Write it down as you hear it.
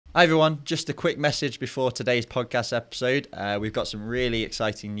Hi everyone, just a quick message before today's podcast episode. We've got some really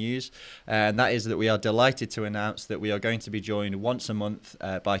exciting news, and that is that we are delighted to announce that we are going to be joined once a month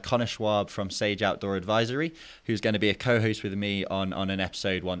by Connor Schwab from Sage Outdoor Advisory, who's going to be a co-host with me on an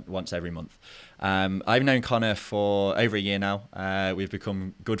episode once every month. I've known Connor for over a year now. We've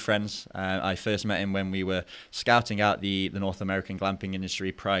become good friends. I first met him when we were scouting out the North American glamping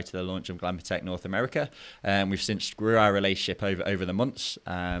industry prior to the launch of Glamping North America. We've since grew our relationship over the months,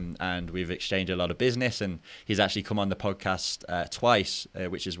 and we've exchanged a lot of business. And he's actually come on the podcast twice,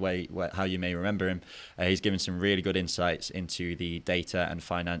 which is how you may remember him. He's given some really good insights into the data and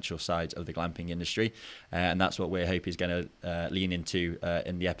financial sides of the glamping industry, and that's what we hope he's going to lean into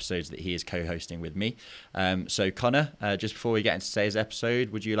in the episodes that he is co-hosting with me. So Connor, just before we get into today's episode,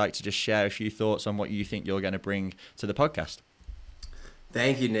 would you like to just share a few thoughts on what you think you're going to bring to the podcast?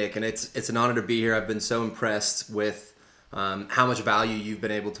 Thank you, Nick, and it's an honor to be here. I've been so impressed with how much value you've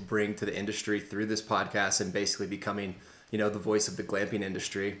been able to bring to the industry through this podcast and basically becoming, the voice of the glamping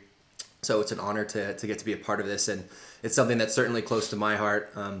industry. So it's an honor to get to be a part of this, and it's something that's certainly close to my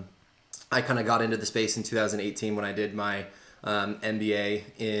heart. I kind of got into the space in 2018 when I did my MBA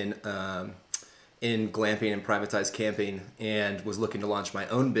in glamping and privatized camping, and was looking to launch my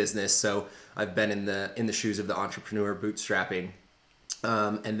own business. So I've been in the shoes of the entrepreneur bootstrapping.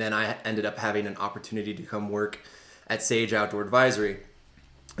 And then I ended up having an opportunity to come work at Sage Outdoor Advisory.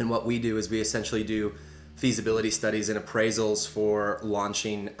 And what we do is we essentially do feasibility studies and appraisals for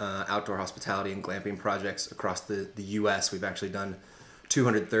launching outdoor hospitality and glamping projects across the US. We've actually done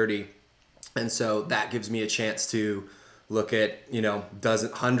 230. And so that gives me a chance to look at,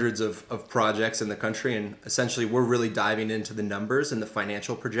 hundreds of projects in the country. And essentially we're really diving into the numbers and the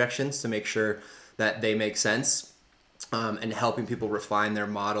financial projections to make sure that they make sense, and helping people refine their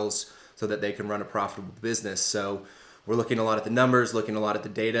models so that they can run a profitable business. So we're looking a lot at the numbers, looking a lot at the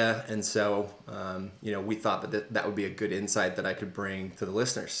data. And so, we thought that would be a good insight that I could bring to the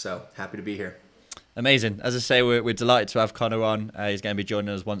listeners. So happy to be here. Amazing. As I say, we're delighted to have Connor on. He's going to be joining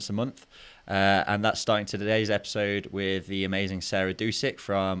us once a month. And that's starting today's episode with the amazing Sarah Dusek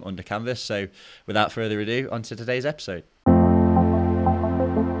from Under Canvas. So without further ado, on to today's episode.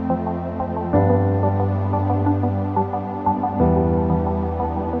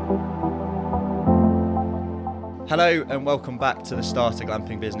 Hello and welcome back to the Starter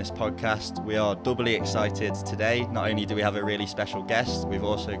Glamping Business Podcast. We are doubly excited today. Not only do we have a really special guest, we've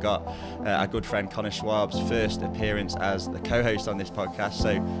also got our good friend Connor Schwab's first appearance as the co-host on this podcast.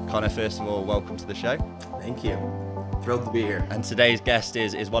 So Connor, first of all, welcome to the show. Thank you. Thrilled to be here. And today's guest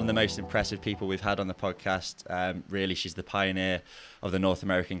is one of the most impressive people we've had on the podcast. Really, she's the pioneer of the North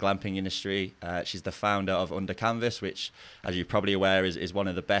American glamping industry. She's the founder of Under Canvas, which, as you're probably aware, is one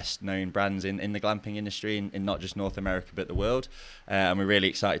of the best known brands in the glamping industry in not just North America, but the world. And we're really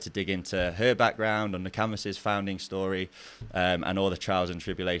excited to dig into her background, Under Canvas's founding story, and all the trials and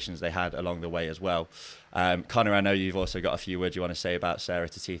tribulations they had along the way as well. Connor, I know you've also got a few words you want to say about Sarah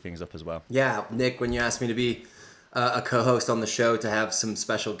to tee things up as well. Yeah, Nick, when you asked me to be a co-host on the show, to have some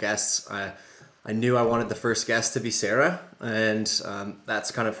special guests, I knew I wanted the first guest to be Sarah, and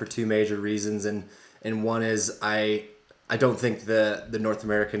that's kind of for two major reasons. And one is I don't think the North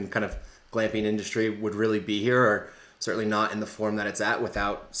American kind of glamping industry would really be here, or certainly not in the form that it's at,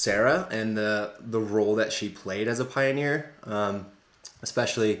 without Sarah and the role that she played as a pioneer.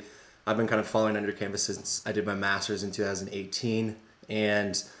 Especially, I've been kind of following Under Canvas since I did my master's in 2018,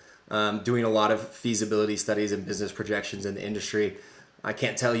 and doing a lot of feasibility studies and business projections in the industry. I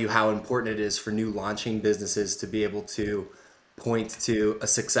can't tell you how important it is for new launching businesses to be able to point to a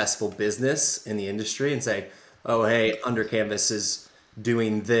successful business in the industry and say, oh, hey, Under Canvas is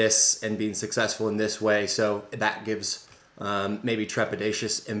doing this and being successful in this way. So that gives maybe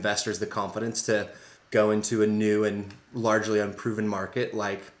trepidatious investors the confidence to go into a new and largely unproven market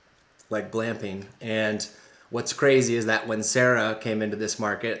like glamping. And what's crazy is that when Sarah came into this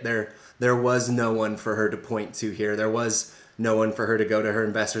market, there was no one for her to point to here. There was no one for her to go to her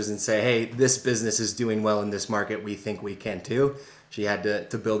investors and say, hey, this business is doing well in this market. We think we can too. She had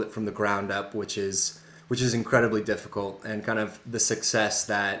to build it from the ground up, which is incredibly difficult. And kind of the success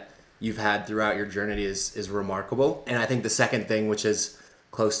that you've had throughout your journey is remarkable. And I think the second thing, which is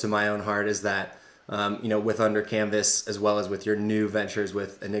close to my own heart, is that with Under Canvas, as well as with your new ventures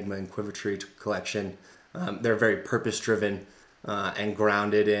with Enigma and Quivertree Collection, they're very purpose-driven and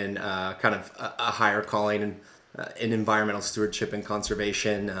grounded in kind of a higher calling and in environmental stewardship and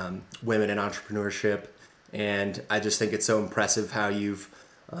conservation, women in entrepreneurship. And I just think it's so impressive how you've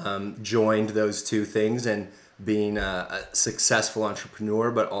joined those two things, and being a successful entrepreneur,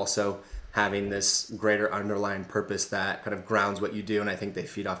 but also having this greater underlying purpose that kind of grounds what you do. And I think they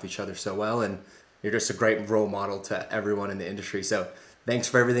feed off each other so well. And you're just a great role model to everyone in the industry. So thanks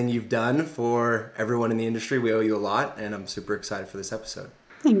for everything you've done for everyone in the industry. We owe you a lot, and I'm super excited for this episode.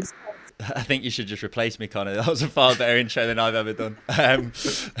 Thanks. I think you should just replace me, Connor. That was a far better intro than I've ever done.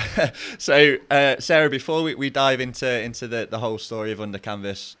 So, Sarah, before we dive into the whole story of Under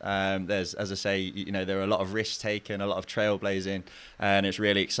Canvas, there's, as I say, there are a lot of risks taken, a lot of trailblazing, and it's a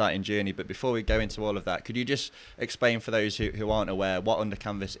really exciting journey. But before we go into all of that, could you just explain for those who aren't aware what Under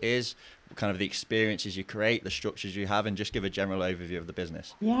Canvas is, kind of the experiences you create, the structures you have, and just give a general overview of the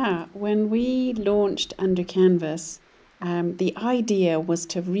business? Yeah, when we launched Under Canvas, the idea was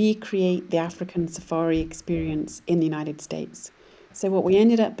to recreate the African safari experience in the United States. So what we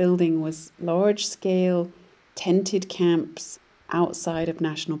ended up building was large-scale tented camps outside of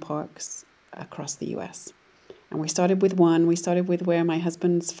national parks across the US. And we started with one. We started with where my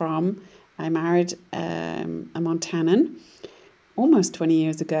husband's from. I married a Montanan almost 20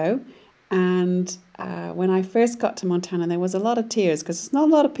 years ago. And when I first got to Montana, there was a lot of tears because there's not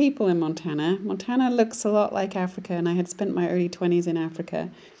a lot of people in Montana. Montana looks a lot like Africa, and I had spent my early 20s in Africa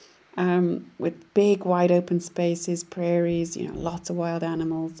with big, wide open spaces, prairies, lots of wild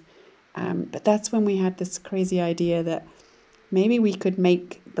animals. But that's when we had this crazy idea that maybe we could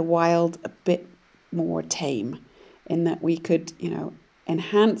make the wild a bit more tame, in that we could,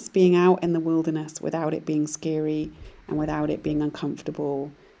 enhance being out in the wilderness without it being scary and without it being uncomfortable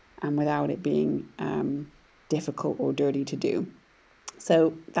and without it being difficult or dirty to do.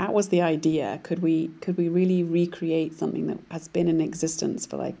 So that was the idea. Could we really recreate something that has been in existence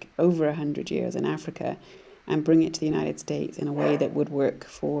for like over 100 years in Africa and bring it to the United States in a way that would work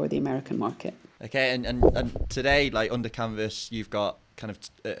for the American market? Okay, and today, like Under Canvas, you've got kind of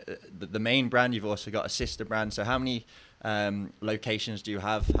the main brand. You've also got a sister brand. So how many locations do you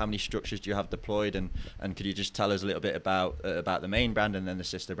have? How many structures do you have deployed? And could you just tell us a little bit about the main brand and then the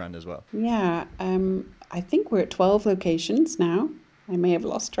sister brand as well? Yeah, I think we're at 12 locations now. I may have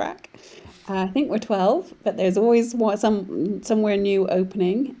lost track. I think we're 12, but there's always somewhere new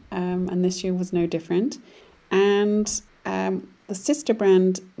opening, and this year was no different. And the sister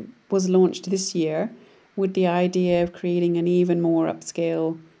brand was launched this year with the idea of creating an even more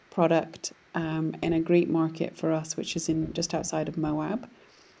upscale product in a great market for us, which is in just outside of Moab.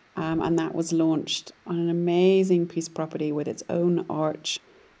 And that was launched on an amazing piece of property with its own arch,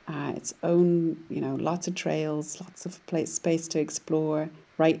 its own, lots of trails, lots of space to explore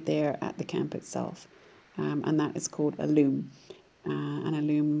right there at the camp itself. And that is called Illume. And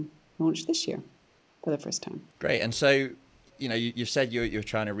Illume launched this year for the first time. Great. And so, you've said you're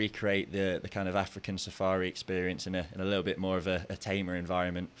trying to recreate the kind of African safari experience in a little bit more of a tamer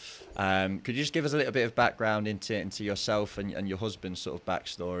environment. Could you just give us a little bit of background into yourself and your husband's sort of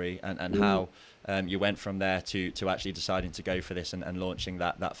backstory and how you went from there to actually deciding to go for this and launching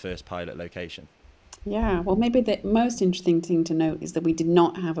that first pilot location? Yeah, well, maybe the most interesting thing to note is that we did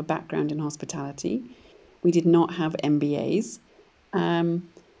not have a background in hospitality. We did not have MBAs.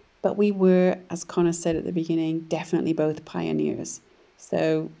 But we were, as Connor said at the beginning, definitely both pioneers.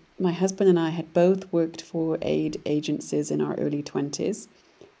 So my husband and I had both worked for aid agencies in our early 20s.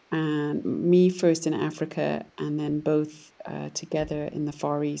 And me first in Africa, and then both together in the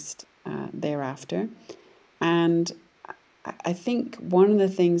Far East thereafter. And I think one of the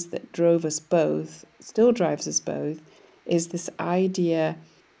things that drove us both, still drives us both, is this idea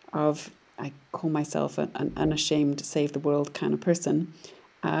of, I call myself an unashamed, save the world kind of person.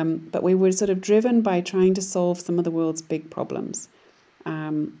 But we were sort of driven by trying to solve some of the world's big problems,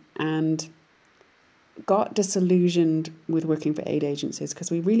 and got disillusioned with working for aid agencies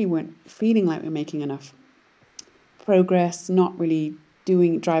because we really weren't feeling like we were making enough progress, not really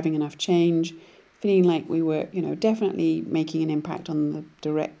driving enough change, feeling like we were, definitely making an impact on the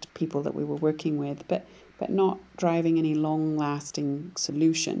direct people that we were working with, but not driving any long-lasting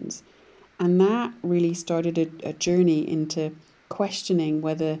solutions. And that really started a journey into questioning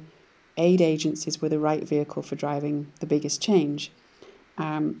whether aid agencies were the right vehicle for driving the biggest change.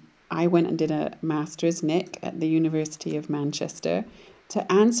 I went and did a master's, Nick, at the University of Manchester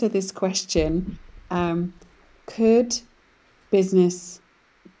to answer this question. Could business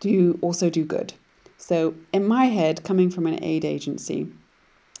also do good? So in my head, coming from an aid agency,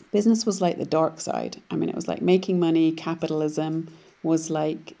 business was like the dark side. I mean, it was like making money, capitalism was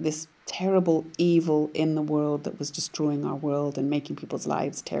like this terrible evil in the world that was destroying our world and making people's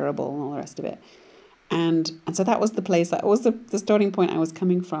lives terrible and all the rest of it. And so that was the place, that was the starting point I was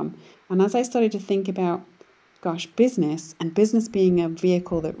coming from. And as I started to think about, business being a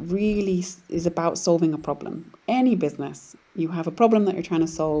vehicle that really is about solving a problem. Any business, You have a problem that you're trying to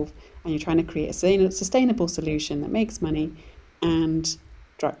solve, and you're trying to create a sustainable solution that makes money and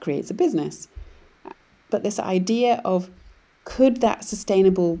creates a business. But this idea of, could that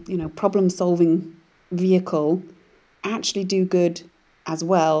sustainable, problem-solving vehicle actually do good as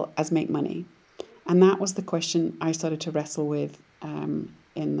well as make money? And that was the question I started to wrestle with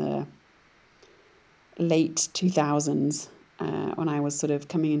in the late 2000s, when I was sort of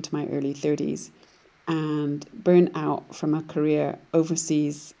coming into my early 30s and burnt out from a career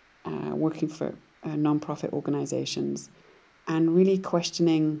overseas, working for non-profit organizations, and really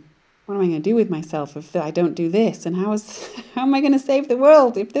questioning, what am I going to do with myself if I don't do this? And how am I going to save the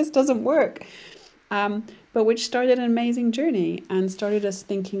world if this doesn't work? But which started an amazing journey and started us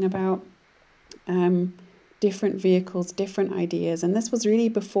thinking about different vehicles, different ideas. And this was really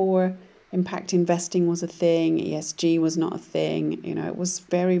before impact investing was a thing, ESG was not a thing. It was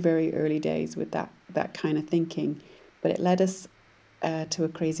very, very early days with that kind of thinking. But it led us to a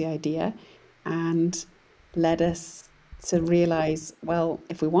crazy idea, and led us to realize, well,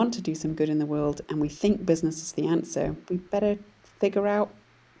 if we want to do some good in the world and we think business is the answer, we better figure out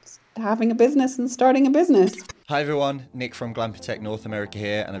having a business and starting a business. Hi everyone, Nick from Glamping North America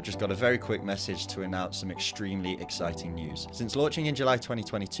here, and I've just got a very quick message to announce some extremely exciting news. Since launching in July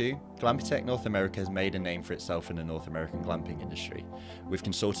 2022, Glamping North America has made a name for itself in the North American glamping industry. We've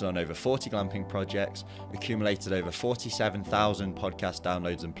consulted on over 40 glamping projects, accumulated over 47,000 podcast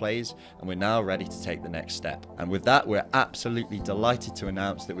downloads and plays, and we're now ready to take the next step. And with that, we're absolutely delighted to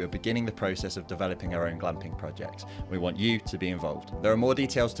announce that we're beginning the process of developing our own glamping projects. We want you to be involved. There are more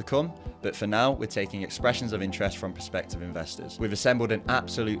details to come, but for now, we're taking expressions of interest from prospective investors. We've assembled an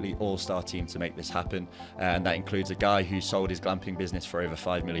absolutely all-star team to make this happen, and that includes a guy who sold his glamping business for over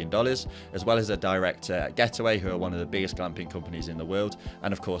 $5 million, as well as a director at Getaway, who are one of the biggest glamping companies in the world,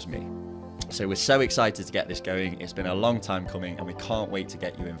 and of course me. So we're so excited to get this going. It's been a long time coming, and we can't wait to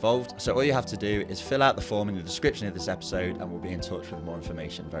get you involved. So all you have to do is fill out the form in the description of this episode, and we'll be in touch with more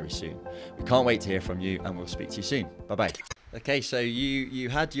information very soon. We can't wait to hear from you, and we'll speak to you soon. Bye-bye. Okay, so you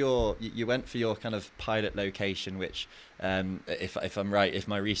went for your kind of pilot location, which, if I'm right, if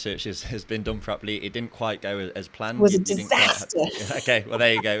my research has been done properly, it didn't quite go as planned. It was a disaster. Okay, well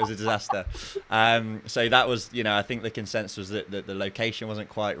there you go. It was a disaster. So that was, I think the consensus was that the location wasn't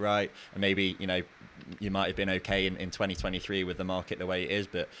quite right, and maybe you might have been okay in 2023 with the market the way it is,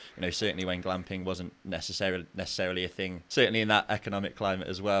 but certainly when glamping wasn't necessarily a thing, certainly in that economic climate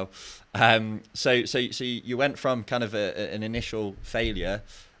as well. So you went from kind of an initial failure,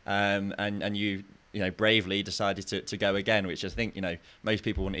 and you bravely decided to go again, which I think most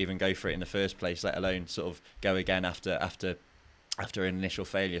people wouldn't even go for it in the first place, let alone sort of go again after an initial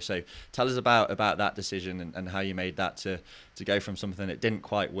failure. So tell us about that decision and how you made that to go from something that didn't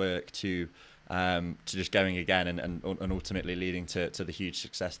quite work to just going again and ultimately leading to the huge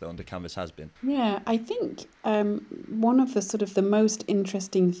success that Under Canvas has been. Yeah, I think one of the sort of the most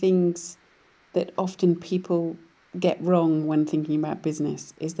interesting things that often people get wrong when thinking about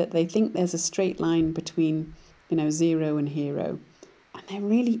business is that they think there's a straight line between, zero and hero. And there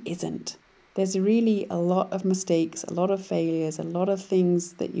really isn't. There's really a lot of mistakes, a lot of failures, a lot of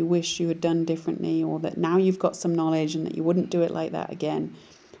things that you wish you had done differently, or that now you've got some knowledge and that you wouldn't do it like that again.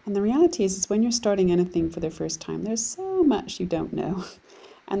 And the reality is when you're starting anything for the first time, there's so much you don't know.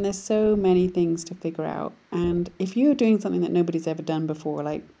 And there's so many things to figure out. And if you're doing something that nobody's ever done before,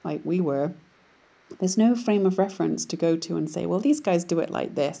 like we were, there's no frame of reference to go to and say, well, these guys do it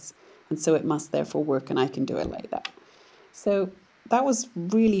like this, and so it must therefore work, and I can do it like that. So that was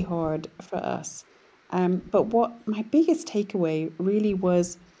really hard for us. But what my biggest takeaway really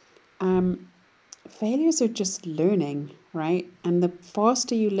was, failures are just learning, right? And the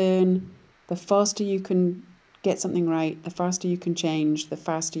faster you learn, the faster you can get something right, the faster you can change, the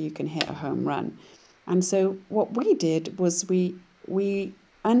faster you can hit a home run. And so what we did was we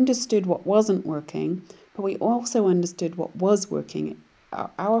understood what wasn't working, but we also understood what was working.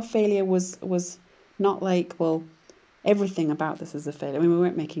 Our failure was not like, well, everything about this is a failure. I mean, we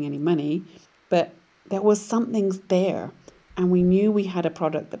weren't making any money, but there was something there. And we knew we had a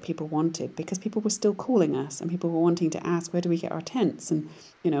product that people wanted, because people were still calling us and people were wanting to ask, where do we get our tents? And,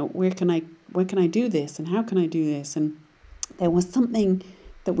 where can I do this? And how can I do this? And there was something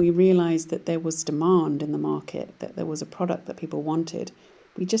that we realized, that there was demand in the market, that there was a product that people wanted.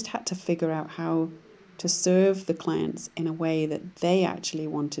 We just had to figure out how to serve the clients in a way that they actually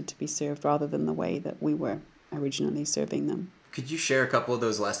wanted to be served, rather than the way that we were originally serving them. Could you share a couple of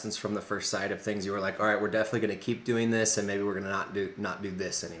those lessons from the first side of things? You were like, all right, we're definitely going to keep doing this, and maybe we're going to not do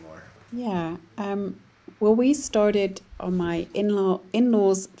this anymore. Yeah. Well, we started on my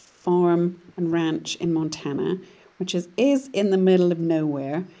in-laws farm and ranch in Montana. which is in the middle of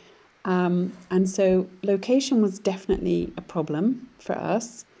nowhere. And so location was definitely a problem for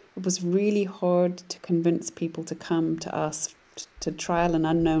us. It was really hard to convince people to come to us to trial an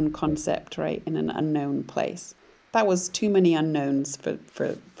unknown concept, right, in an unknown place. That was too many unknowns for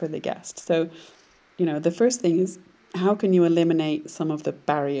the guest. So, the first thing is, how can you eliminate some of the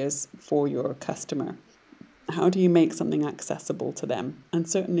barriers for your customer? How do you make something accessible to them? And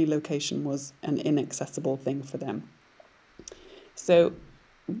certainly location was an inaccessible thing for them. So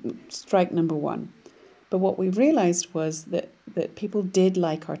strike number one. But what we realized was that people did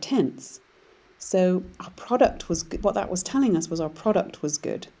like our tents. So our product was good. What that was telling us was our product was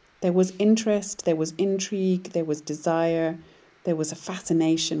good. There was interest, there was intrigue, there was desire, there was a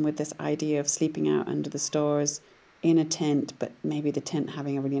fascination with this idea of sleeping out under the stars in a tent, but maybe the tent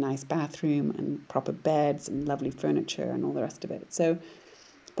having a really nice bathroom and proper beds and lovely furniture and all the rest of it. So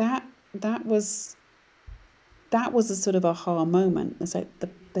that was a sort of aha moment. It's like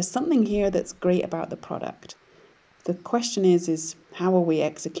there's something here that's great about the product. The question is how are we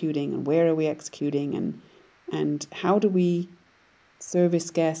executing and where are we executing and how do we service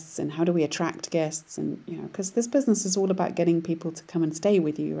guests and how do we attract guests? And, because this business is all about getting people to come and stay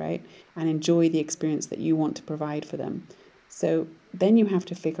with you, right? And enjoy the experience that you want to provide for them. So then you have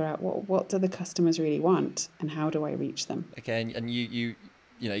to figure out what do the customers really want and how do I reach them? Okay, and you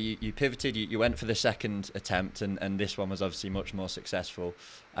pivoted, you went for the second attempt, and this one was obviously much more successful.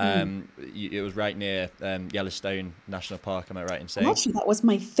 It was right near Yellowstone National Park, am I right in saying? Actually, that was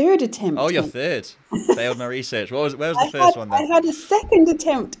my third attempt. Oh, your third. Failed my research. Where was the first one then? I had a second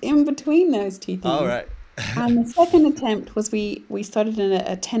attempt in between those two things. Oh, right. And the second attempt was we started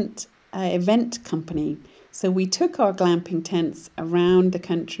a tent event company. So we took our glamping tents around the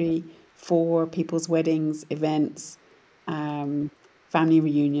country for people's weddings, events, family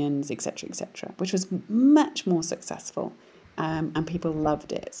reunions, etc., which was much more successful, and people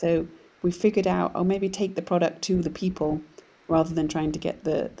loved it. So we figured out, maybe take the product to the people rather than trying to get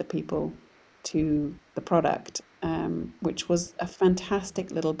the people to the product, which was a fantastic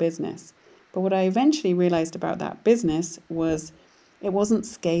little business. But what I eventually realized about that business was it wasn't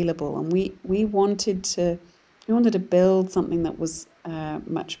scalable, and we wanted to build something that was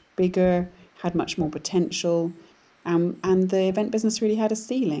much bigger, had much more potential. And the event business really had a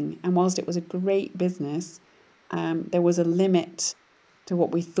ceiling. And whilst it was a great business, there was a limit to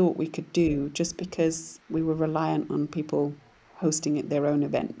what we thought we could do just because we were reliant on people hosting their own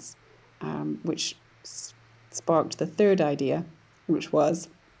events, which sparked the third idea, which was,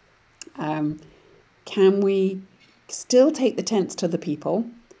 can we still take the tents to the people?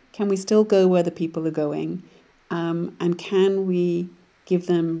 Can we still go where the people are going? And can we give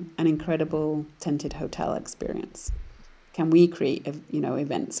them an incredible tented hotel experience? Can we create,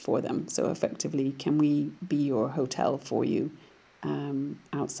 events for them? So effectively, can we be your hotel for you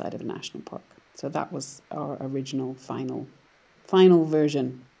outside of a national park? So that was our original final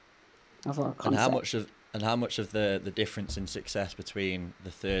version of our concept. And how much of the difference in success between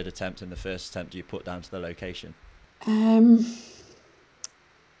the third attempt and the first attempt do you put down to the location?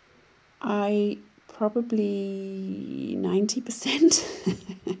 Probably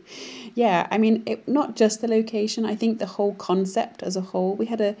 90%. Yeah, I mean, not just the location. I think the whole concept as a whole. We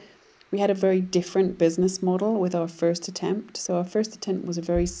had a very different business model with our first attempt. So our first attempt was a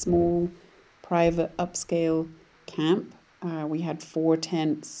very small, private, upscale camp. We had 4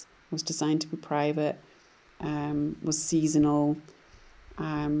 tents. Was designed to be private. Was seasonal,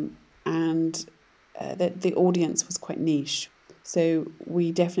 and the audience was quite niche. So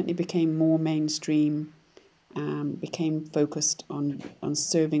we definitely became more mainstream, became focused on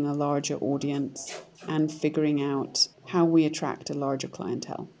serving a larger audience and figuring out how we attract a larger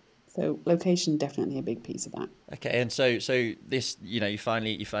clientele. So location definitely a big piece of that. Okay, and so this, you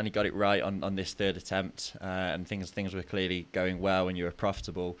finally got it right on this third attempt, and things were clearly going well and you were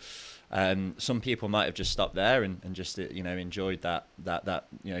profitable. Some people might have just stopped there and just enjoyed that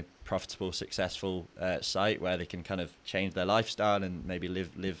profitable, successful site where they can kind of change their lifestyle and maybe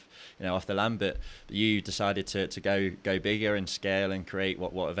live off the land. But you decided to go bigger and scale and create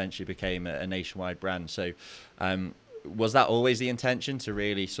what eventually became a nationwide brand. So was that always the intention, to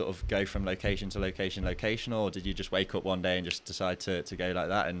really sort of go from location to location, or did you just wake up one day and just decide to go like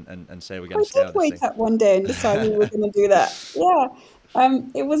that and say we're going to scale this thing? I did wake up one day and decide we were going to do that. Yeah.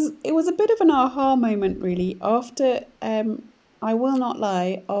 It was a bit of an aha moment, really. After, I will not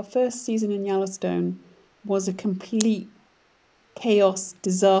lie, our first season in Yellowstone was a complete chaos,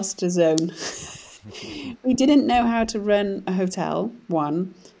 disaster zone. We didn't know how to run a hotel,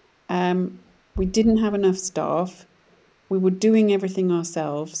 one. We didn't have enough staff. We were doing everything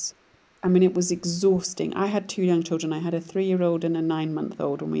ourselves. I mean, it was exhausting. I had two young children. I had a 3-year-old and a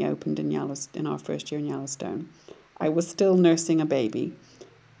 9-month-old when we opened in our first year in Yellowstone. I was still nursing a baby.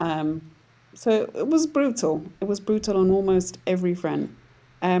 So it was brutal. It was brutal on almost every front.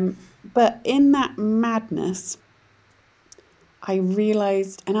 But in that madness, I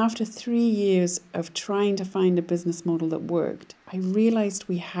realized, and after 3 years of trying to find a business model that worked, I realized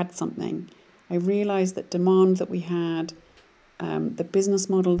we had something. I realized that demand that we had, the business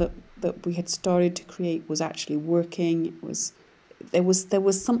model that we had started to create was actually working. There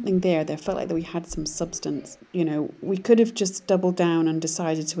was something there. There felt like that we had some substance. You know, we could have just doubled down and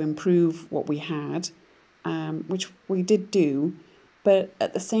decided to improve what we had, which we did do. But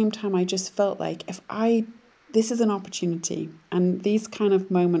at the same time, I just felt like this is an opportunity, and these kind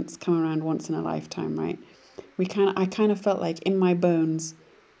of moments come around once in a lifetime, right? I kind of felt like in my bones,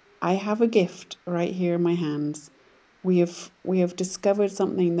 I have a gift right here in my hands. We have discovered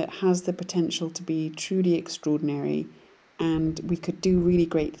something that has the potential to be truly extraordinary, and we could do really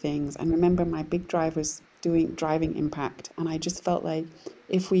great things. And remember, my big driver's driving impact, and I just felt like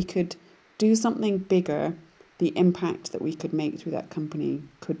if we could do something bigger, the impact that we could make through that company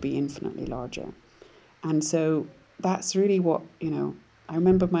could be infinitely larger. And so that's really what, I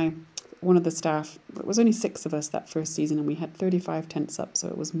remember one of the staff, it was only 6 of us that first season, and we had 35 tents up, so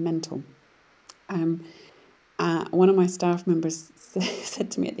it was mental. One of my staff members said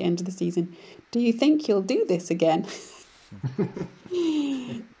to me at the end of the season, "Do you think you'll do this again?"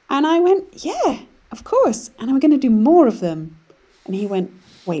 And I went, "Yeah, of course. And I'm going to do more of them." And he went,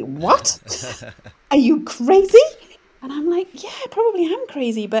 "Wait, what? Are you crazy?" And I'm like, "Yeah, I probably am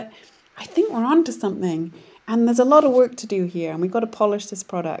crazy, but I think we're onto something. And there's a lot of work to do here, and we've got to polish this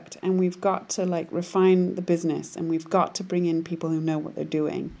product, and we've got to refine the business, and we've got to bring in people who know what they're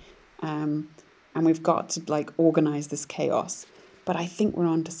doing. And we've got to organize this chaos. But I think we're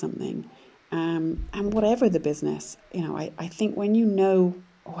onto something. And whatever the business, I think when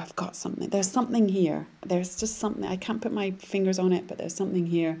I've got something, there's something here. There's just something, I can't put my fingers on it, but there's something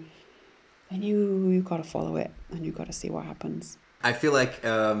here. And you've got to follow it, and you've got to see what happens." I feel like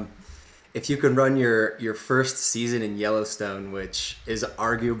if you can run your first season in Yellowstone, which is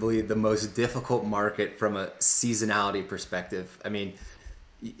arguably the most difficult market from a seasonality perspective. I mean,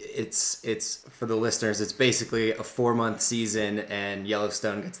 it's for the listeners, it's basically a 4-month season, and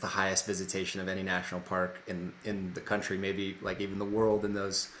Yellowstone gets the highest visitation of any national park in the country, maybe even the world in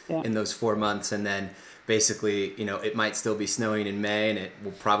those 4 months. And then basically, it might still be snowing in May, and it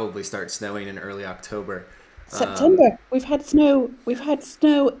will probably start snowing in early October. September. We've had snow. We've had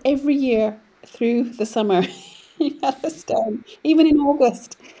snow every year through the summer in Yellowstone, even in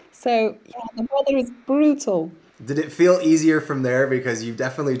August. So yeah, the weather is brutal. Did it feel easier from there? Because you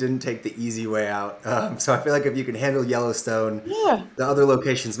definitely didn't take the easy way out. So I feel like if you can handle Yellowstone, Yeah. the other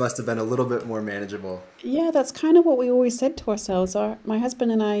locations must have been a little bit more manageable. Yeah, that's kind of what we always said to ourselves. My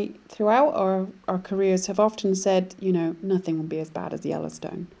husband and I, throughout our careers, have often said, nothing will be as bad as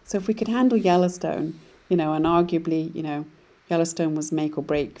Yellowstone. So if we could handle Yellowstone, and arguably, Yellowstone was make or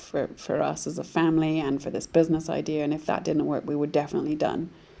break for us as a family and for this business idea. And if that didn't work, we were definitely done.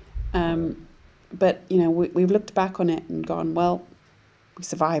 But, we've looked back on it and gone, well, we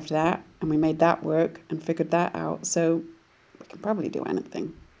survived that, and we made that work and figured that out. So we can probably do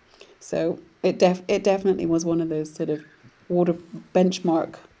anything. So it definitely was one of those sort of water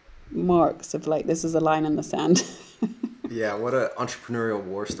marks of this is a line in the sand. Yeah, what an entrepreneurial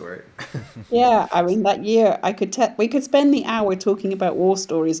war story. Yeah, I mean, that year we could spend the hour talking about war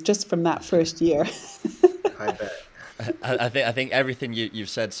stories just from that first year. I bet. I think everything you've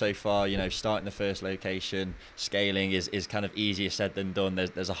said so far, starting the first location, scaling is kind of easier said than done.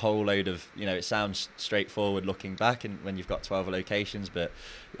 There's a whole load of, it sounds straightforward looking back and when you've got 12 locations, but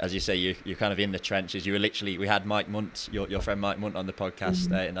as you say, you're kind of in the trenches. You were literally, we had Mike Munt, your friend Mike Munt on the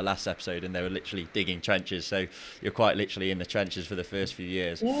podcast in the last episode, and they were literally digging trenches. So you're quite literally in the trenches for the first few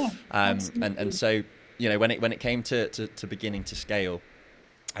years. Yeah, and so, when it came to beginning to scale,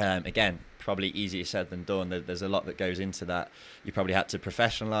 again, probably easier said than done. There's a lot that goes into that. You probably had to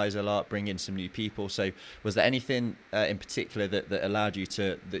professionalize a lot, bring in some new people. So was there anything in particular that allowed you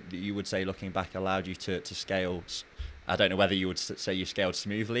that you would say, looking back, allowed you to scale? I don't know whether you would say you scaled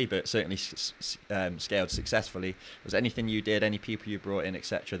smoothly, but certainly scaled successfully. Was there anything you did, any people you brought in,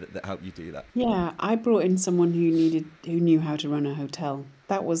 etc., that helped you do that? Yeah, I brought in someone who knew how to run a hotel.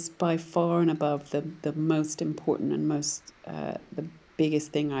 That was by far and above the most important and the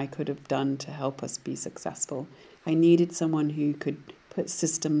biggest thing I could have done to help us be successful. I needed someone who could put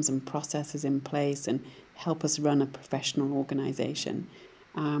systems and processes in place and help us run a professional organization.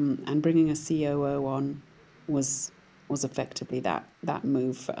 And bringing a COO on was was effectively that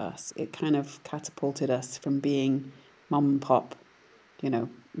move for us. It kind of catapulted us from being mom and pop,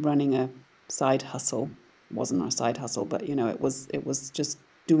 running a side hustle. It wasn't our side hustle, but it was just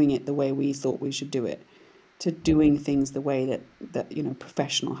doing it the way we thought we should do it, to doing things the way that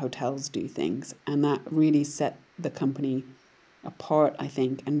professional hotels do things. And that really set the company apart, I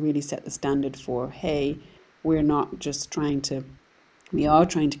think, and really set the standard for, hey, we are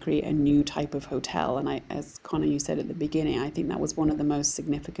trying to create a new type of hotel. And as Connor, you said at the beginning, I think that was one of the most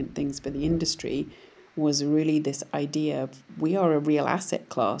significant things for the industry, was really this idea of, we are a real asset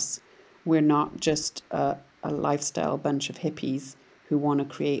class. We're not just a lifestyle bunch of hippies who want to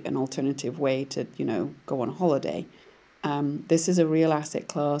create an alternative way to, go on holiday. This is a real asset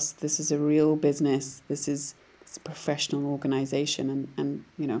class. This is a real business. It's a professional organization. And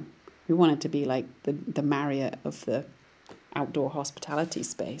we want it to be like the Marriott of the outdoor hospitality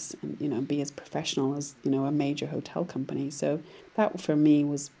space, and be as professional as, a major hotel company. So that for me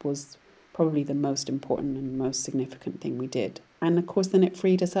was probably the most important and most significant thing we did. And of course, then it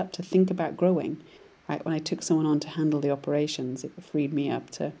freed us up to think about growing. Right? When I took someone on to handle the operations, it freed me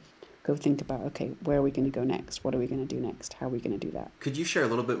up to go think about, okay, where are we going to go next? What are we going to do next? How are we going to do that? Could you share a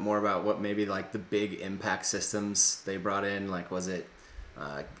little bit more about what maybe like the big impact systems they brought in? Like, was it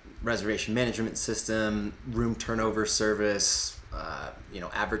reservation management system, room turnover service,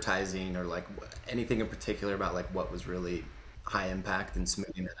 advertising, or like anything in particular about like what was really high impact and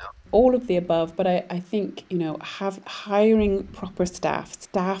smoothing it out? All of the above, but I think, hiring proper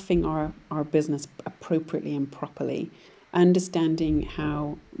staffing our business appropriately and properly, understanding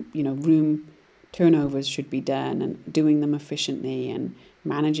how, room turnovers should be done and doing them efficiently and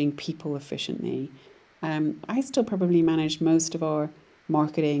managing people efficiently. I still probably manage most of our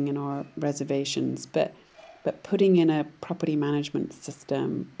marketing and our reservations, but putting in a property management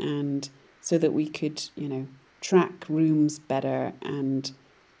system, and so that we could, track rooms better and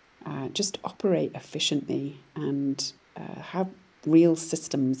just operate efficiently and have real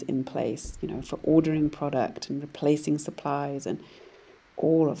systems in place, for ordering product and replacing supplies, and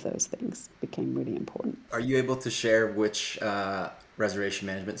all of those things became really important. Are you able to share which reservation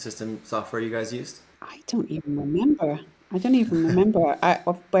management system software you guys used? I don't even remember.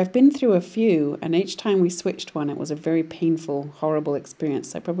 I've been through a few, and each time we switched one, it was a very painful, horrible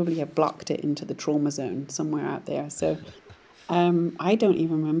experience. I probably have blocked it into the trauma zone somewhere out there. So I don't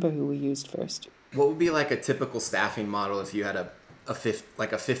even remember who we used first. What would be like a typical staffing model if you had a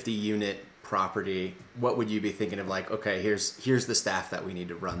 50 unit property? What would you be thinking of, like, okay, here's the staff that we need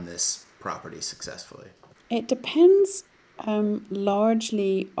to run this property successfully? It depends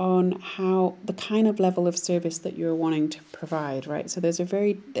largely on how the kind of level of service that you're wanting to provide, right? So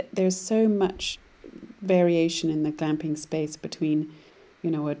there's so much variation in the glamping space between, a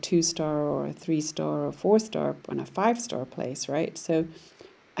 2-star or a 3-star or 4-star and a 5-star place, right? So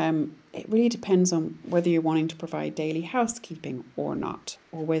it really depends on whether you're wanting to provide daily housekeeping or not,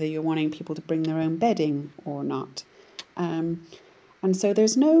 or whether you're wanting people to bring their own bedding or not. And so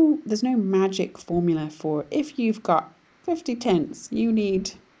there's no magic formula for, if you've got 50 tents, you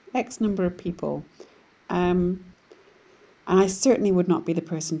need X number of people. And I certainly would not be the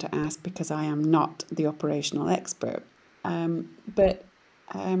person to ask, because I am not the operational expert. But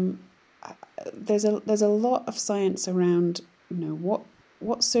there's a lot of science around,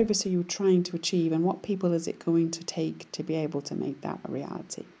 what service are you trying to achieve, and what people is it going to take to be able to make that a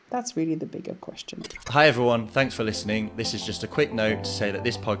reality? That's really the bigger question. Hi everyone, thanks for listening. This is just a quick note to say that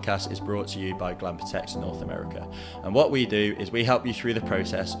this podcast is brought to you by Glamping North America. And what we do is we help you through the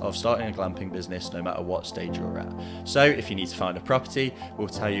process of starting a glamping business, no matter what stage you're at. So if you need to find a property, we'll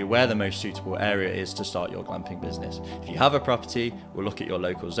tell you where the most suitable area is to start your glamping business. If you have a property, we'll look at your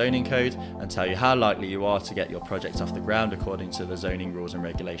local zoning code and tell you how likely you are to get your project off the ground according to the zoning rules and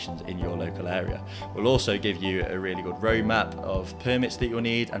regulations in your local area. We'll also give you a really good roadmap of permits that you'll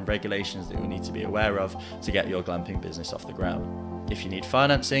need and regulations that you'll need to be aware of to get your glamping business off the ground. If you need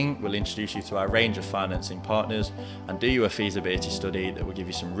financing, we'll introduce you to our range of financing partners and do you a feasibility study that will give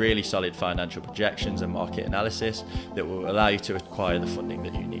you some really solid financial projections and market analysis that will allow you to acquire the funding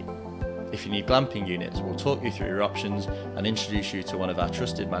that you need. If you need glamping units, we'll talk you through your options and introduce you to one of our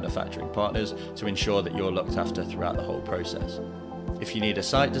trusted manufacturing partners to ensure that you're looked after throughout the whole process. If you need a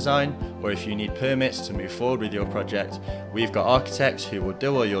site design, or if you need permits to move forward with your project, we've got architects who will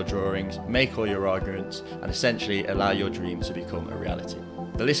do all your drawings, make all your arguments, and essentially allow your dream to become a reality.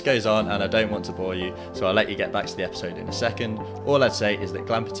 The list goes on, and I don't want to bore you, so I'll let you get back to the episode in a second. All I'd say is that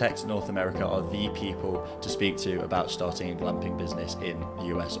Glamping North America are the people to speak to about starting a glamping business in the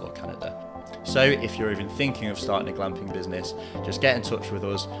US or Canada. So if you're even thinking of starting a glamping business, just get in touch with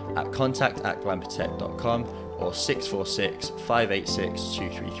us at contact@glampingtech.com, or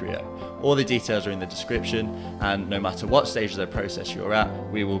 646-586-2330. All the details are in the description, and no matter what stage of the process you're at,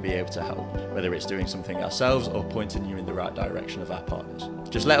 we will be able to help, whether it's doing something ourselves or pointing you in the right direction of our partners.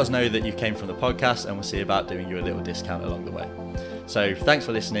 Just let us know that you came from the podcast and we'll see about doing you a little discount along the way. So thanks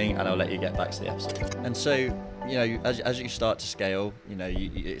for listening, and I'll let you get back to the episode. And so, you know, as you start to scale, you know,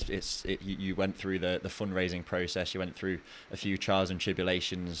 you went through the fundraising process, you went through a few trials and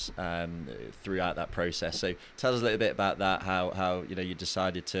tribulations throughout that process. So tell us a little bit about that, how you know, you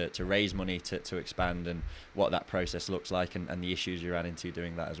decided to raise money to expand, and what that process looks like, and the issues you ran into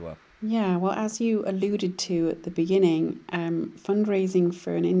doing that as well. Yeah, well, as you alluded to at the beginning, fundraising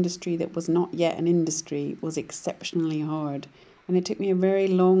for an industry that was not yet an industry was exceptionally hard. And it took me a very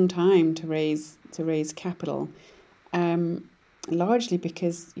long time to raise capital, largely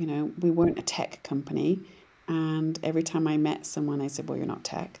because, you know, we weren't a tech company. And every time I met someone, I said, well, you're not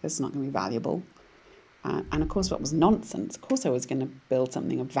tech. This is not going to be valuable. And of course, that was nonsense. Of course, I was going to build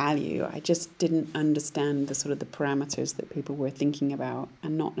something of value. I just didn't understand the sort of the parameters that people were thinking about,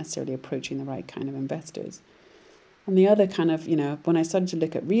 and not necessarily approaching the right kind of investors. And the other kind of, you know, when I started to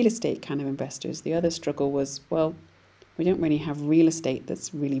look at real estate kind of investors, the other struggle was, well, we don't really have real estate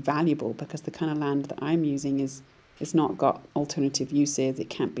that's really valuable, because the kind of land that I'm using is not got alternative uses. We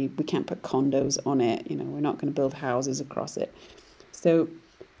can't put condos on it. You know, we're not going to build houses across it. So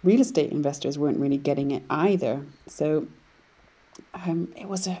real estate investors weren't really getting it either. So it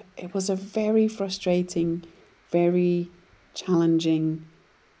was a very frustrating, very challenging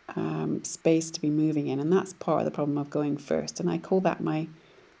space to be moving in, and that's part of the problem of going first. And I call that my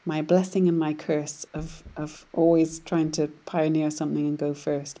blessing and my curse of always trying to pioneer something and go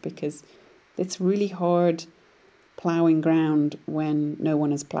first, because it's really hard ploughing ground when no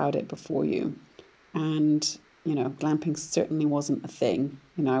one has ploughed it before you. And, you know, glamping certainly wasn't a thing.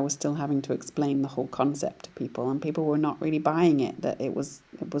 You know, I was still having to explain the whole concept to people, and people were not really buying it, that it was,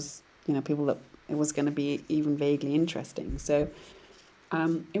 you know, people that it was going to be even vaguely interesting. So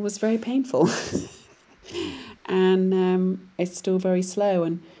it was very painful. And it's still very slow.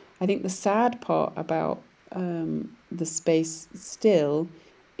 And I think the sad part about the space still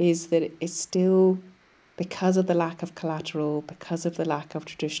is that it's still, because of the lack of collateral, because of the lack of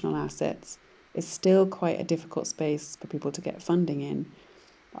traditional assets, it's still quite a difficult space for people to get funding in.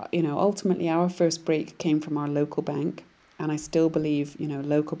 You know, ultimately our first break came from our local bank, and I still believe, you know,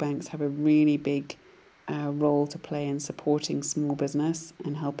 local banks have a really big role to play in supporting small business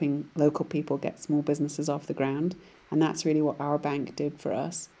and helping local people get small businesses off the ground. And that's really what our bank did for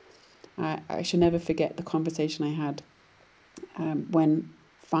us. I should never forget the conversation I had when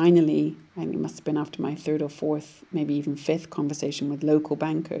finally, I think it must have been after my third or fourth, maybe even fifth conversation with local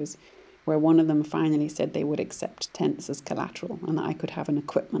bankers, where one of them finally said they would accept tents as collateral, and that I could have an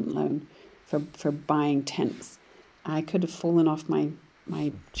equipment loan for buying tents. I could have fallen off my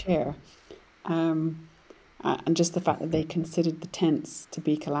chair. And just the fact that they considered the tents to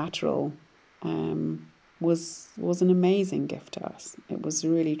be collateral was an amazing gift to us. It was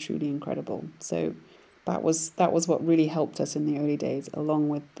really, truly incredible. So that was what really helped us in the early days, along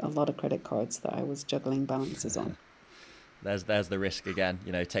with a lot of credit cards that I was juggling balances on. There's the risk again,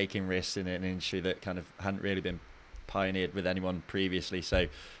 you know, taking risks in an industry that kind of hadn't really been pioneered with anyone previously. So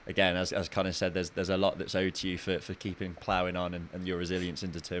again, as Connor said, there's a lot that's owed to you for keeping ploughing on, and your resilience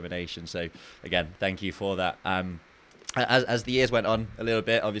and determination. So again, thank you for that. As the years went on a little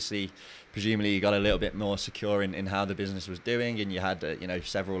bit, obviously, presumably you got a little bit more secure in how the business was doing, and you had you know,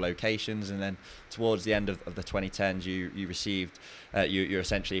 several locations, and then towards the end of the 2010s, you received you're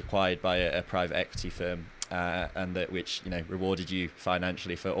essentially acquired by a private equity firm. And that which, you know, rewarded you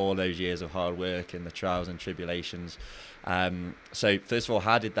financially for all those years of hard work and the trials and tribulations. So first of all,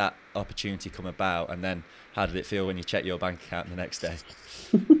 how did that opportunity come about, and then how did it feel when you checked your bank account the next day?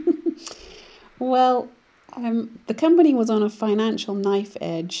 Well, the company was on a financial knife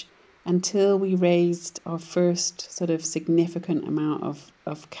edge until we raised our first sort of significant amount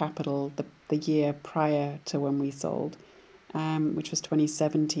of capital the year prior to when we sold, which was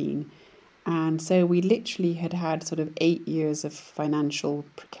 2017. And so we literally had sort of 8 years of financial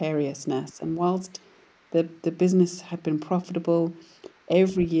precariousness. And whilst the business had been profitable,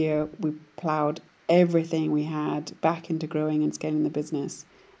 every year we ploughed everything we had back into growing and scaling the business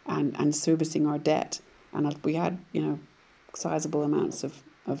and servicing our debt. And we had, you know, sizable amounts of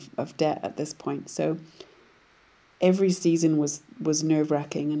debt at this point. So every season was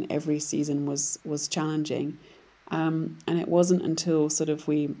nerve-wracking, and every season was challenging. And it wasn't until sort of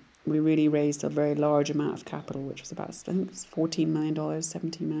we really raised a very large amount of capital, which was about, I think it was $14 million,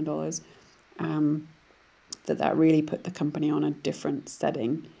 $17 million, that really put the company on a different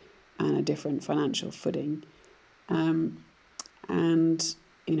setting and a different financial footing. And,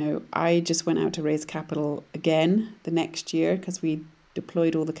 you know, I just went out to raise capital again the next year because we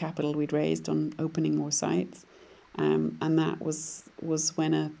deployed all the capital we'd raised on opening more sites. And that was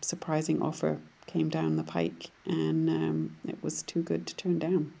when a surprising offer came down the pike, and it was too good to turn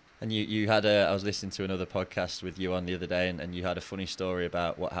down. And you had I was listening to another podcast with you on the other day, and you had a funny story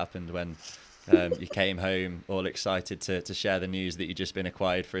about what happened when you came home all excited to share the news that you'd just been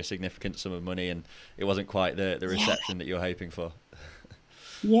acquired for a significant sum of money, and it wasn't quite the reception that you were hoping for.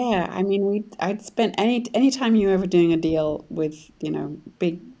 Yeah, I mean, I'd spent any time you're ever doing a deal with, you know,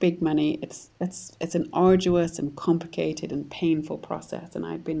 big money, it's an arduous and complicated and painful process, and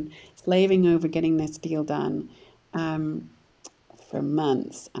I'd been slaving over getting this deal done for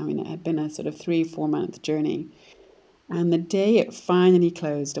months. I mean, it had been a sort of 3-4 month journey, and the day it finally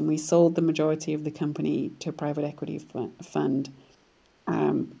closed and we sold the majority of the company to a private equity fund,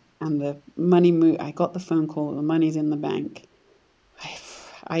 and the money I got the phone call, the money's in the bank.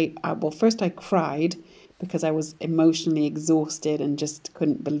 Well, first I cried because I was emotionally exhausted and just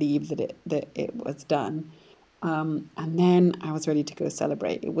couldn't believe that it was done. And then I was ready to go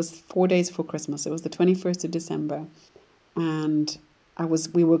celebrate. It was 4 days before Christmas. It was the 21st of December, and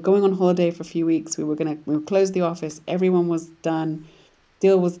we were going on holiday for a few weeks. We would close the office. Everyone was done.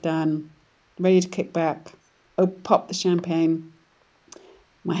 Deal was done. Ready to kick back. Pop the champagne.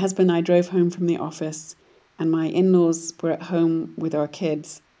 My husband and I drove home from the office, and my in-laws were at home with our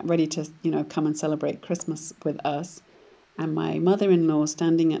kids, ready to, you know, come and celebrate Christmas with us. And my mother-in-law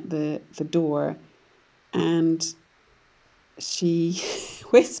standing at the door, and she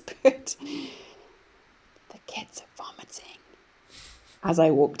whispered, "The kids are vomiting," as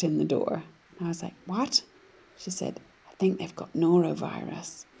I walked in the door. And I was like, "What?" She said, "I think they've got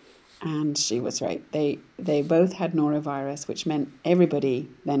norovirus." And she was right. They both had norovirus, which meant everybody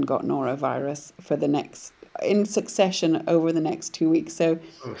then got norovirus in succession over the next 2 weeks. So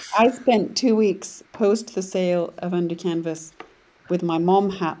I spent 2 weeks post the sale of Under Canvas with my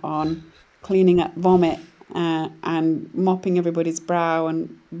mom hat on, cleaning up vomit and mopping everybody's brow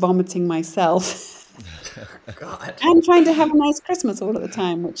and vomiting myself. God. And trying to have a nice Christmas all at the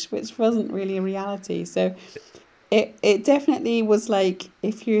time, which wasn't really a reality. So it definitely was like,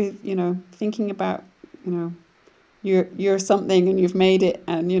 if you're, you know, thinking about, you know, you're something and you've made it,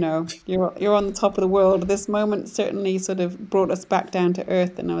 and, you know, you're on the top of the world. This moment certainly sort of brought us back down to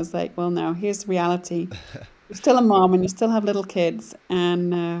earth, and I was like, well, now here's reality. You're still a mom and you still have little kids,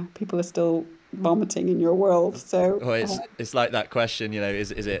 and people are still vomiting in your world. So well, it's like that question, you know,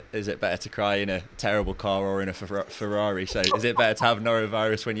 is it better to cry in a terrible car or in a Ferrari? So is it better to have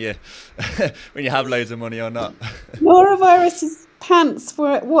norovirus when you when you have loads of money or not? Norovirus is pants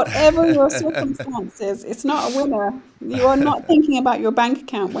for whatever your circumstances. It's not a winner. You are not thinking about your bank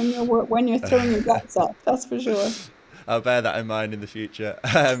account when you're throwing your guts up. That's for sure. I'll bear that in mind in the future.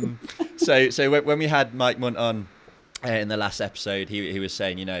 So when we had Mike Munt on in the last episode, he was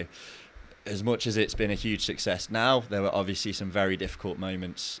saying, you know, as much as it's been a huge success now, there were obviously some very difficult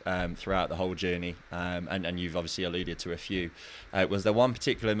moments throughout the whole journey, and you've obviously alluded to a few. Was there one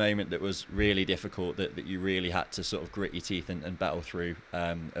particular moment that was really difficult that you really had to sort of grit your teeth and battle through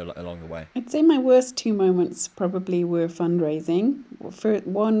along the way? I'd say my worst 2 moments probably were fundraising.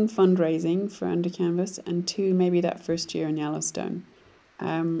 Fundraising for Under Canvas, and 2, maybe that first year in Yellowstone.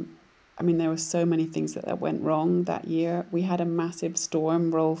 I mean, there were so many things that went wrong that year. We had a massive storm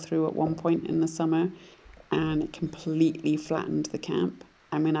roll through at one point in the summer, and it completely flattened the camp.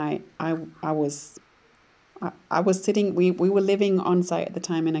 I mean, I was sitting. We were living on site at the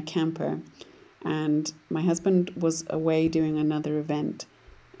time in a camper, and my husband was away doing another event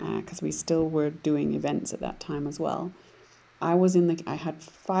because we still were doing events at that time as well. I had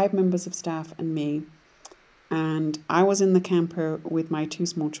 5 members of staff and me, and I was in the camper with my 2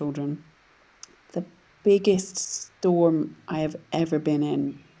 small children. The biggest storm I have ever been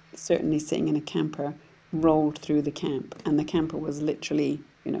in, certainly sitting in a camper, rolled through the camp, and the camper was literally,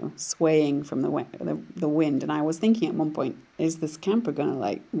 you know, swaying from the wind. And I was thinking at one point, is this camper going to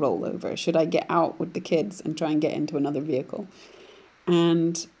like roll over? Should I get out with the kids and try and get into another vehicle?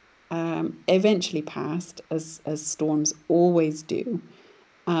 And eventually passed, as storms always do.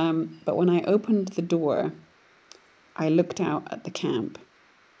 But when I opened the door, I looked out at the camp,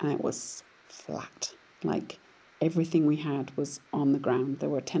 and it was flat. Like everything we had was on the ground. There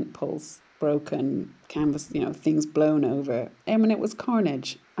were tent poles broken, canvas, you know, things blown over. I mean, it was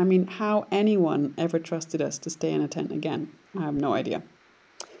carnage. I mean, how anyone ever trusted us to stay in a tent again, I have no idea.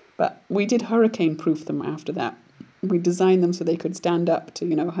 But we did hurricane proof them after that. We designed them so they could stand up to,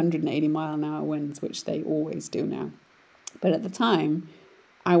 you know, 180 mile an hour winds, which they always do now. But at the time,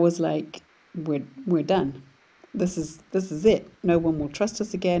 I was like, we're done. this is it. No one will trust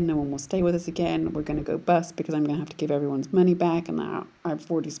us again. No one will stay with us again. We're going to go bust because I'm going to have to give everyone's money back. And now I've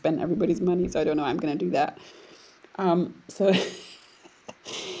already spent everybody's money, so I don't know how I'm going to do that. So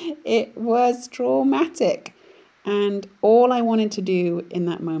it was traumatic. And all I wanted to do in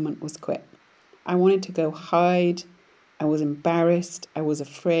that moment was quit. I wanted to go hide. I was embarrassed. I was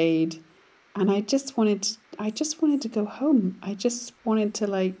afraid. And I just wanted to go home. I just wanted to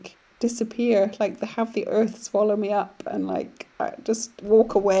like disappear, like have the earth swallow me up and like just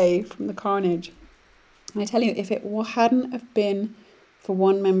walk away from the carnage. And I tell you, if it hadn't have been for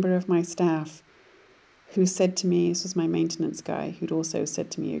one member of my staff who said to me, this was my maintenance guy, who'd also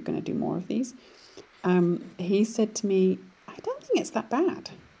said to me, you're going to do more of these. He said to me, I don't think it's that bad.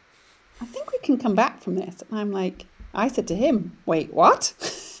 I think we can come back from this. And I'm like, I said to him, wait, what?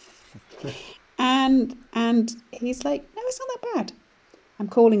 and he's like, no, it's not that bad. I'm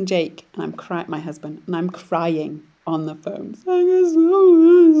calling Jake and I'm crying, my husband, and I'm crying on the phone, saying,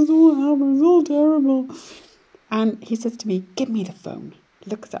 it's all terrible. And he says to me, give me the phone.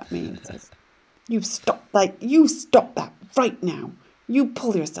 Looks at me and says, you stop that right now. You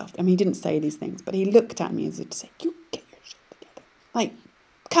pull yourself. I mean, he didn't say these things, but he looked at me as if to say, you get your shit together. Like,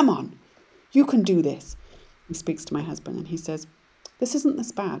 come on, you can do this. He speaks to my husband and he says, this isn't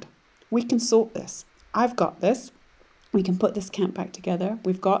this bad. We can sort this. I've got this. We can put this camp back together.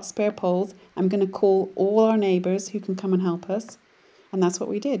 We've got spare poles. I'm going to call all our neighbours who can come and help us. And that's what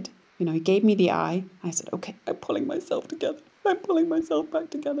we did. You know, he gave me the eye. I said, okay, I'm pulling myself together. I'm pulling myself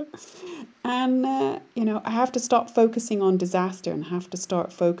back together. And, you know, I have to stop focusing on disaster and have to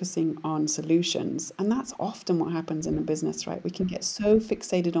start focusing on solutions. And that's often what happens in a business, right? We can get so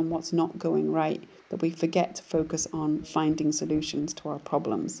fixated on what's not going right that we forget to focus on finding solutions to our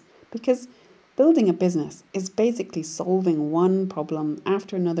problems. Because building a business is basically solving one problem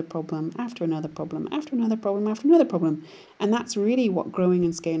after another problem, after another problem, after another problem, after another problem. And that's really what growing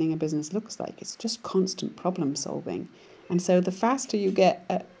and scaling a business looks like. It's just constant problem solving. And so the faster you get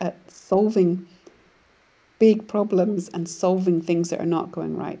at solving big problems and solving things that are not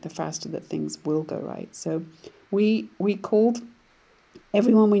going right, the faster that things will go right. So we called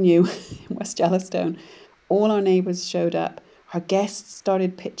everyone we knew in West Yellowstone. All our neighbours showed up. Our guests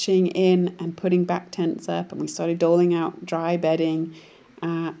started pitching in and putting back tents up, and we started doling out dry bedding.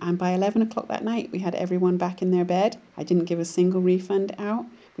 And by 11 o'clock that night, we had everyone back in their bed. I didn't give a single refund out.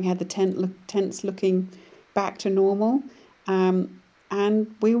 We had the tents looking back to normal.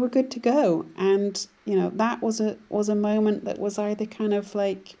 And we were good to go. And, you know, that was a moment that was either kind of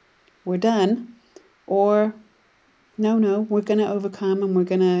like, we're done, or no, we're going to overcome and we're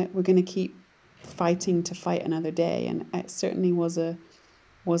going to keep fighting to fight another day. And it certainly was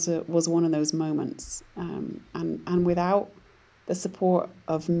one of those moments. And without the support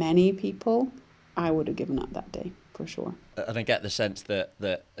of many people, I would have given up that day for sure. And I get the sense that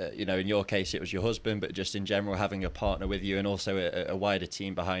you know, in your case it was your husband, but just in general having a partner with you and also a wider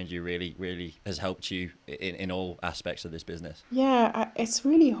team behind you really has helped you in all aspects of this business. Yeah, it's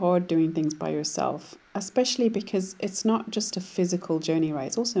really hard doing things by yourself, especially because it's not just a physical journey, right?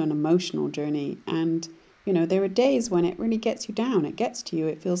 It's also an emotional journey. And, you know, there are days when it really gets you down. It gets to you.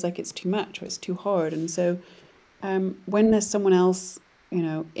 It feels like it's too much or it's too hard. And so when there's someone else, you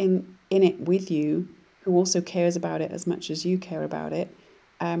know, in it with you, who also cares about it as much as you care about it,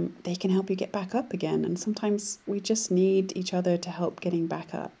 they can help you get back up again. And sometimes we just need each other to help getting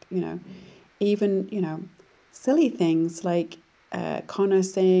back up, you know. Even, you know, silly things like Connor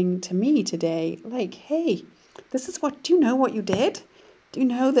saying to me today, like, hey, do you know what you did? Do you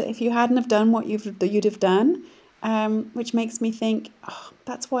know that if you hadn't have done what you'd have done? Which makes me think, oh,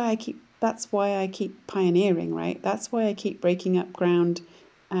 that's why I keep pioneering, right? That's why I keep breaking up ground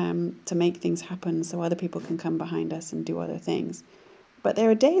to make things happen so other people can come behind us and do other things. But there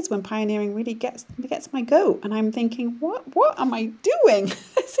are days when pioneering really gets my goat, and I'm thinking, what am I doing?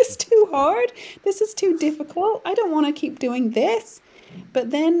 This is too hard. This is too difficult. I don't want to keep doing this.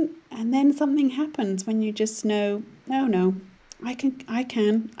 But then something happens when you just know, no, I can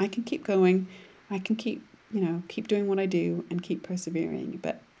keep going. I can keep doing what I do and keep persevering.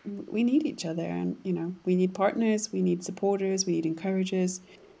 But we need each other, and, you know, we need partners, we need supporters, we need encouragers,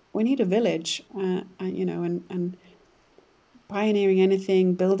 we need a village, you know, and pioneering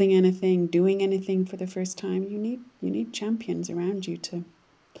anything, building anything, doing anything for the first time, you need champions around you to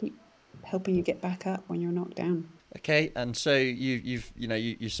keep helping you get back up when you're knocked down. Okay, and so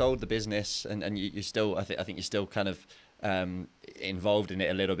you sold the business, and you still, I think you're still kind of involved in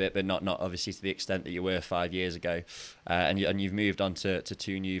it a little bit, but not obviously to the extent that you were 5 years ago. And you've moved on to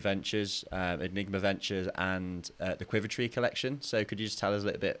two new ventures, Enigma Ventures and the Quiver Tree Collection. So could you just tell us a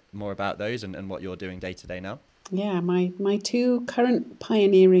little bit more about those and what you're doing day to day now? Yeah, my two current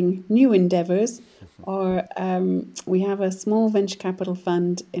pioneering new endeavours are we have a small venture capital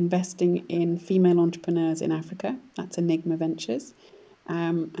fund investing in female entrepreneurs in Africa. That's Enigma Ventures.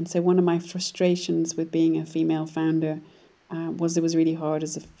 And so one of my frustrations with being a female founder was it was really hard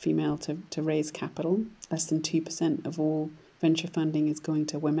as a female to raise capital. Less than 2% of all venture funding is going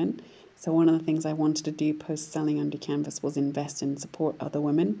to women. So one of the things I wanted to do post selling Under Canvas was invest and support other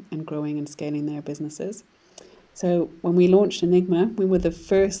women in growing and scaling their businesses. So when we launched Enigma, we were the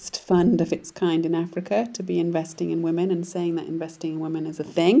first fund of its kind in Africa to be investing in women and saying that investing in women is a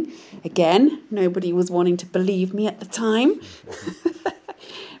thing. Again, nobody was wanting to believe me at the time.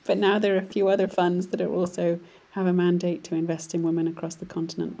 But now there are a few other funds that are also have a mandate to invest in women across the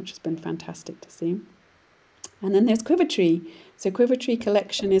continent, which has been fantastic to see. And then there's Quiver Tree. So Quiver Tree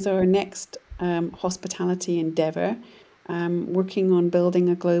Collection is our next hospitality endeavour, working on building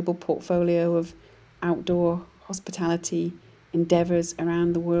a global portfolio of outdoor hospitality endeavours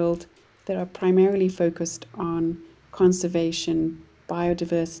around the world that are primarily focused on conservation,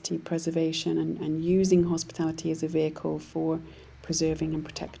 biodiversity preservation, and using hospitality as a vehicle for preserving and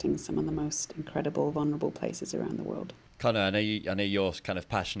protecting some of the most incredible, vulnerable places around the world. Connor, I know you're kind of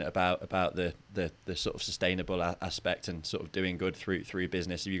passionate about the sort of sustainable aspect and sort of doing good through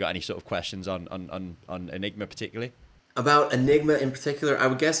business. Have you got any sort of questions on Enigma particularly? About Enigma in particular, I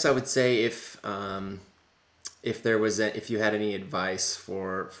would say if you had any advice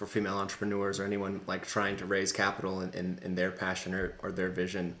for female entrepreneurs or anyone like trying to raise capital in their passion or their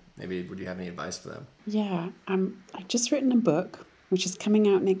vision, maybe would you have any advice for them? Yeah, I've just written a book which is coming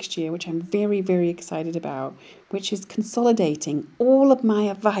out next year, which I'm very, very excited about, which is consolidating all of my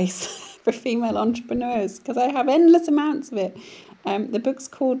advice for female entrepreneurs, because I have endless amounts of it. The book's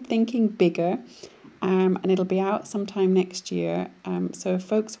called Thinking Bigger, and it'll be out sometime next year. So if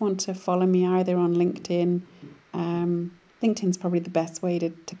folks want to follow me either on LinkedIn, LinkedIn's probably the best way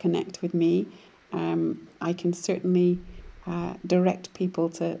to connect with me. I can certainly direct people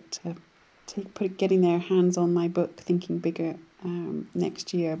to getting their hands on my book, Thinking Bigger,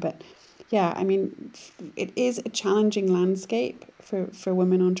 next year. But yeah, I mean, it is a challenging landscape for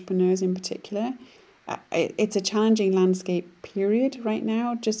women entrepreneurs in particular. It's a challenging landscape period right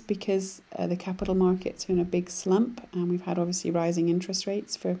now, just because the capital markets are in a big slump, and we've had obviously rising interest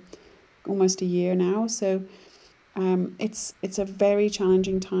rates for almost a year now. So it's a very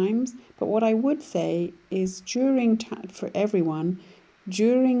challenging times. But what I would say is for everyone,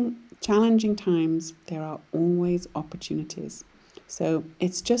 during challenging times, there are always opportunities. So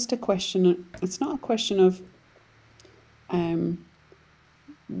it's just it's not a question of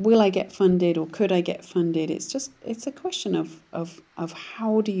will I get funded or could I get funded? It's a question of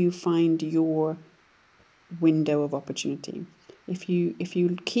how do you find your window of opportunity. If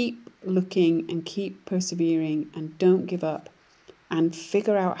you keep looking and keep persevering and don't give up and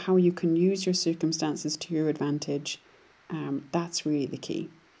figure out how you can use your circumstances to your advantage, that's really the key.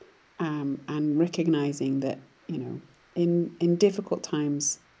 And recognizing that, in difficult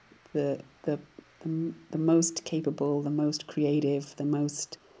times, the most capable, the most creative, the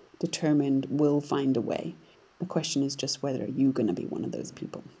most determined will find a way. The question is just whether you're going to be one of those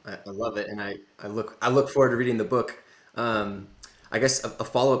people. I love it, and I look forward to reading the book. I guess a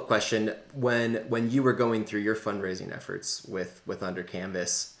follow-up question: when you were going through your fundraising efforts with Under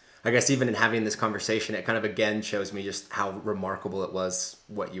Canvas, I guess even in having this conversation, it kind of again shows me just how remarkable it was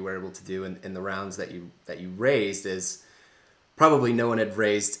what you were able to do in the rounds that you raised. Is probably no one had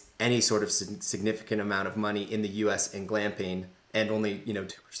raised any sort of significant amount of money in the U.S. in glamping, and only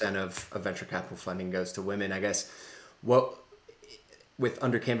 2% of venture capital funding goes to women. I guess with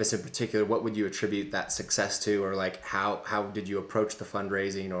Under Canvas in particular, what would you attribute that success to, or like how did you approach the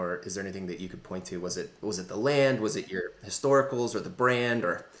fundraising, or is there anything that you could point to? Was it the land? Was it your historicals or the brand,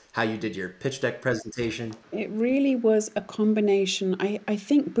 or how you did your pitch deck presentation? It really was a combination. I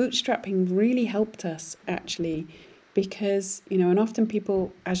think bootstrapping really helped us, actually, because, and often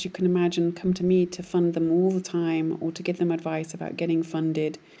people, as you can imagine, come to me to fund them all the time or to give them advice about getting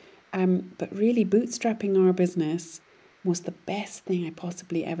funded. But really bootstrapping our business was the best thing I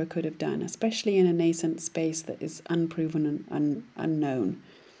possibly ever could have done, especially in a nascent space that is unproven and unknown.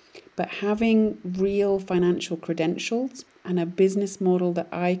 But having real financial credentials and a business model that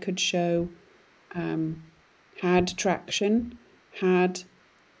I could show had traction,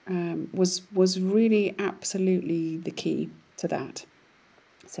 was really absolutely the key to that.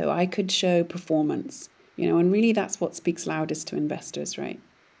 So I could show performance. And really that's what speaks loudest to investors, right?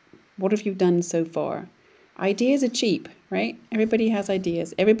 What have you done so far? Ideas are cheap, right? Everybody has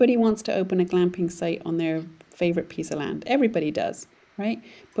ideas. Everybody wants to open a glamping site on their favorite piece of land. Everybody does, right?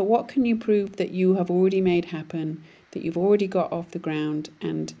 But what can you prove that you have already made happen, that you've already got off the ground?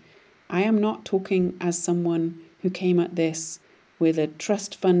 And I am not talking as someone who came at this with a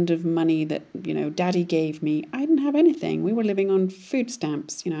trust fund of money that, daddy gave me. I didn't have anything. We were living on food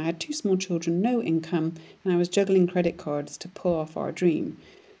stamps. I had 2 small children, no income, and I was juggling credit cards to pull off our dream.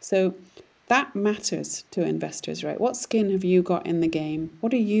 So that matters to investors, right? What skin have you got in the game?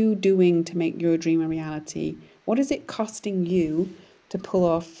 What are you doing to make your dream a reality? What is it costing you to pull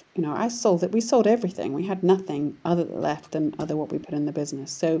off? I sold it. We sold everything. We had nothing other left than what we put in the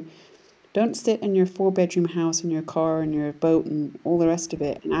business. So don't sit in your 4-bedroom house and your car and your boat and all the rest of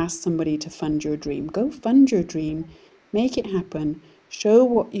it and ask somebody to fund your dream. Go fund your dream, make it happen, show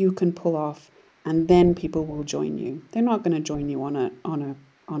what you can pull off, and then people will join you. They're not going to join you on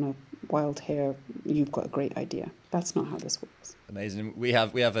a wild hair, you've got a great idea. That's not how this works. Amazing. We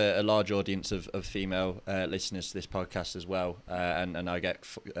have a large audience of female listeners to this podcast as well, and I get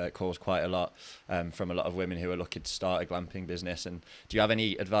calls quite a lot from a lot of women who are looking to start a glamping business. And do you have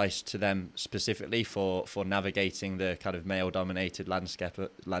any advice to them specifically for navigating the kind of male-dominated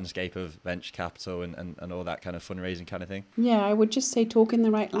landscape of venture capital and all that kind of fundraising kind of thing? Yeah, I would just say talk in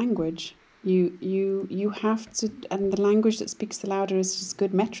the right language. You have to, and the language that speaks the louder is just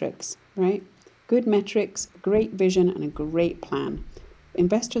good metrics, right? Good metrics, great vision, and a great plan.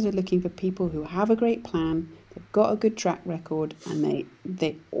 Investors are looking for people who have a great plan, they've got a good track record, and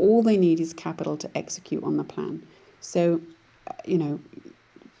they all they need is capital to execute on the plan. So,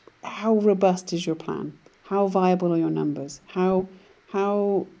 how robust is your plan? How viable are your numbers? How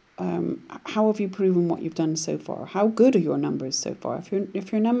have you proven what you've done so far? How good are your numbers so far?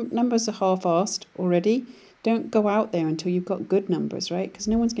 If your numbers are half-assed already, don't go out there until you've got good numbers, right? Because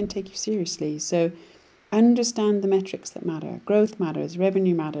no one's going to take you seriously. So understand the metrics that matter. Growth matters,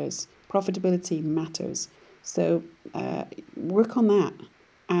 revenue matters, profitability matters. So work on that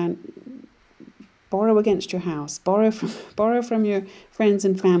and borrow against your house. Borrow from your friends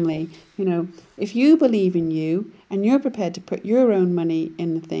and family. If you believe in you and you're prepared to put your own money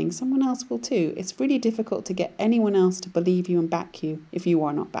in the thing, someone else will too. It's really difficult to get anyone else to believe you and back you if you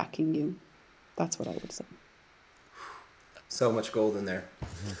are not backing you. That's what I would say. So much gold in there.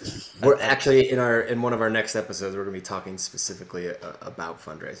 We're actually in one of our next episodes, we're going to be talking specifically about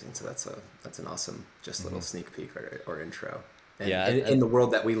fundraising. So that's an awesome little sneak peek or intro. And in the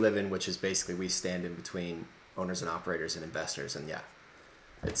world that we live in, which is basically we stand in between owners and operators and investors, and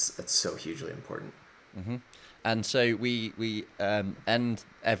it's so hugely important. Mm-hmm. And so we end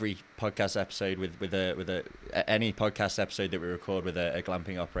every podcast episode with any podcast episode that we record with a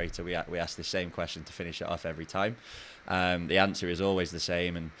glamping operator. We ask the same question to finish it off every time. The answer is always the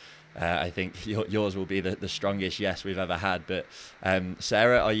same, and I think yours will be the strongest yes we've ever had. But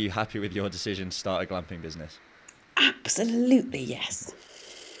Sarah, are you happy with your decision to start a glamping business? Absolutely yes.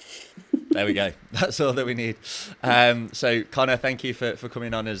 There we go. That's all that we need. So Connor, thank you for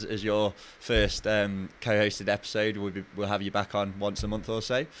coming on as your first co-hosted episode. We'll have you back on once a month or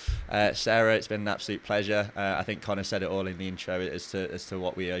so. Sarah, it's been an absolute pleasure. I think Connor said it all in the intro as to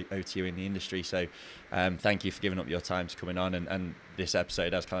what we owe to you in the industry. So thank you for giving up your time to coming on. And this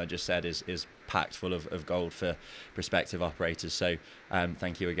episode, as Connor just said, is packed full of gold for prospective operators. So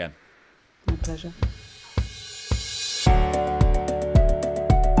thank you again. My pleasure.